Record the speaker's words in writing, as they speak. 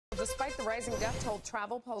Despite the rising death toll,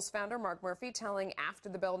 Travel Pulse founder Mark Murphy telling After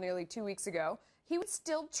the Bell nearly 2 weeks ago he would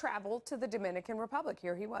still travel to the Dominican Republic.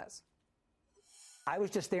 Here he was. I was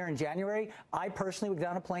just there in January. I personally would get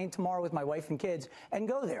on a plane tomorrow with my wife and kids and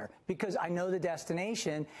go there because I know the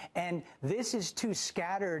destination. And this is too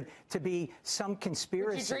scattered to be some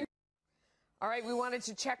conspiracy. All right, we wanted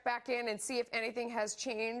to check back in and see if anything has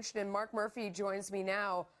changed. And Mark Murphy joins me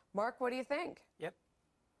now. Mark, what do you think? Yep.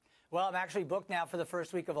 Well, I'm actually booked now for the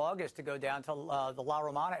first week of August to go down to the La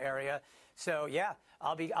Romana area. So yeah,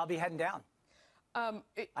 I'll be heading down.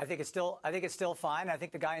 I think it's still fine. I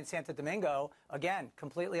think the guy in Santo Domingo, again,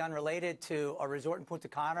 completely unrelated to a resort in Punta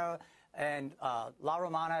Cana and La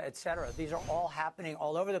Romana, et cetera. These are all happening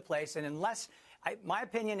all over the place. And unless, my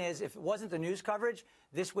opinion is, if it wasn't the news coverage,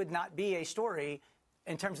 this would not be a story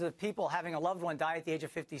in terms of the people having a loved one die at the age of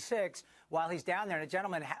 56 while he's down there. And a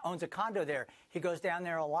gentleman owns a condo there. He goes down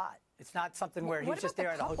there a lot. It's not something where he's just there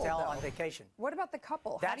at a hotel on vacation. What about the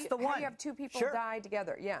couple? That's the one. How do you have two people die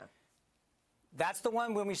together? Yeah. That's the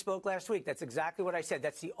one when we spoke last week. That's exactly what I said.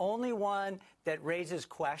 That's the only one that raises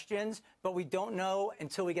questions, but we don't know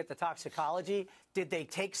until we get the toxicology. Did they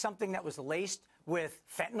take something that was laced with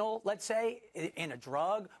fentanyl, let's say, in a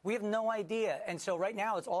drug? We have no idea. And so right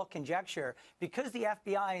now it's all conjecture. Because the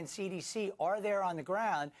FBI and CDC are there on the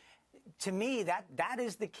ground, to me, that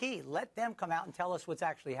is the key. Let them come out and tell us what's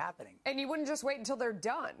actually happening. And you wouldn't just wait until they're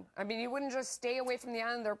done. I mean, you wouldn't just stay away from the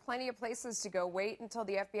island. There are plenty of places to go. Wait until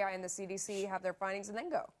the FBI and the CDC have their findings and then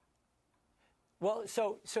go. Well,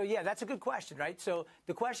 so yeah, that's a good question, right? So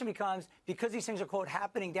the question becomes, because these things are, quote,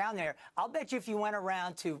 happening down there, I'll bet you if you went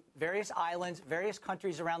around to various islands, various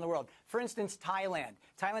countries around the world, for instance, Thailand.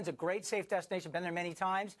 Thailand's a great, safe destination. Been there many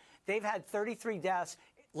times. They've had 33 deaths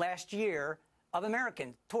last year of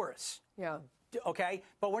American tourists. Yeah. Okay?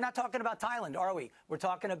 But we're not talking about Thailand, are we? We're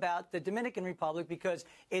talking about the Dominican Republic because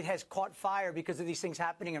it has caught fire because of these things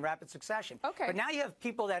happening in rapid succession. Okay. But now you have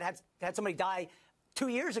people that had somebody die 2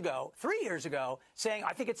 years ago, 3 years ago, saying,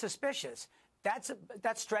 I think it's suspicious. That's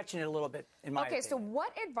stretching it a little bit, in my opinion. Okay, so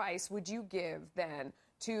what advice would you give then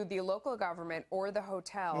to the local government or the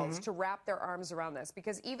hotels to wrap their arms around this?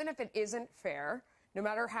 Because even if it isn't fair, no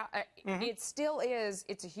matter how, it still is,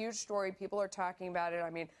 it's a huge story. People are talking about it. I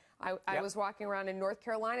mean, I was walking around in North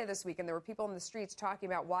Carolina this week, and there were people in the streets talking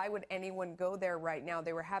about why would anyone go there right now.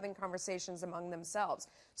 They were having conversations among themselves.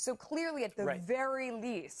 So clearly, at the very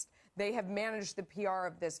least, they have managed the PR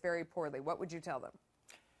of this very poorly. What would you tell them?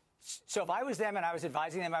 So if I was them and I was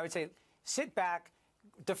advising them, I would say, sit back,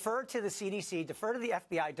 defer to the CDC, defer to the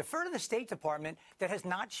FBI, defer to the State Department that has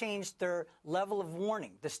not changed their level of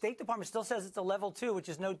warning. The State Department still says it's a level 2, which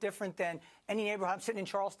is no different than any neighborhood. I'm sitting in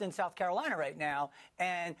Charleston, South Carolina right now,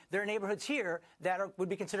 and there are neighborhoods here that would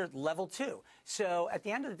be considered level 2. So at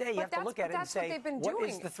the end of the day, you have to look at it and say, what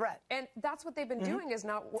is the threat? And that's what they've been doing is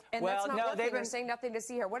not, and well, that's not working. They're saying nothing to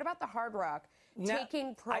see here. What about the Hard Rock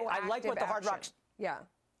taking proactive I like what the Hard Rock's. Yeah.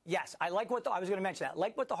 Yes, I like what I was going to mention that. I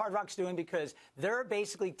like what the Hard Rock's doing because they're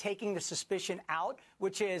basically taking the suspicion out,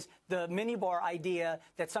 which is the minibar idea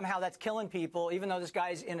that somehow that's killing people, even though this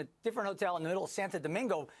guy's in a different hotel in the middle of Santo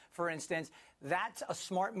Domingo, for instance. That's a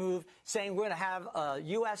smart move, saying we're going to have a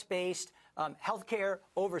U.S.-based healthcare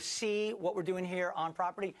oversee what we're doing here on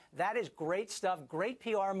property. That is great stuff. Great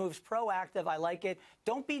PR moves, proactive. I like it.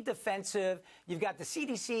 Don't be defensive. You've got the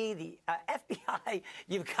CDC, the FBI.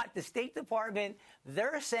 You've got the State Department.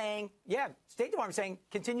 They're saying, yeah, State Department saying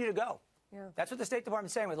continue to go. Yeah. That's what the State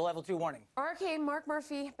Department's saying with a level 2 warning. Okay, Mark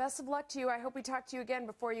Murphy, best of luck to you. I hope we talk to you again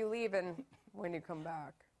before you leave and when you come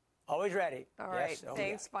back. Always ready. All right. Yes,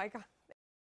 Thanks. Bye.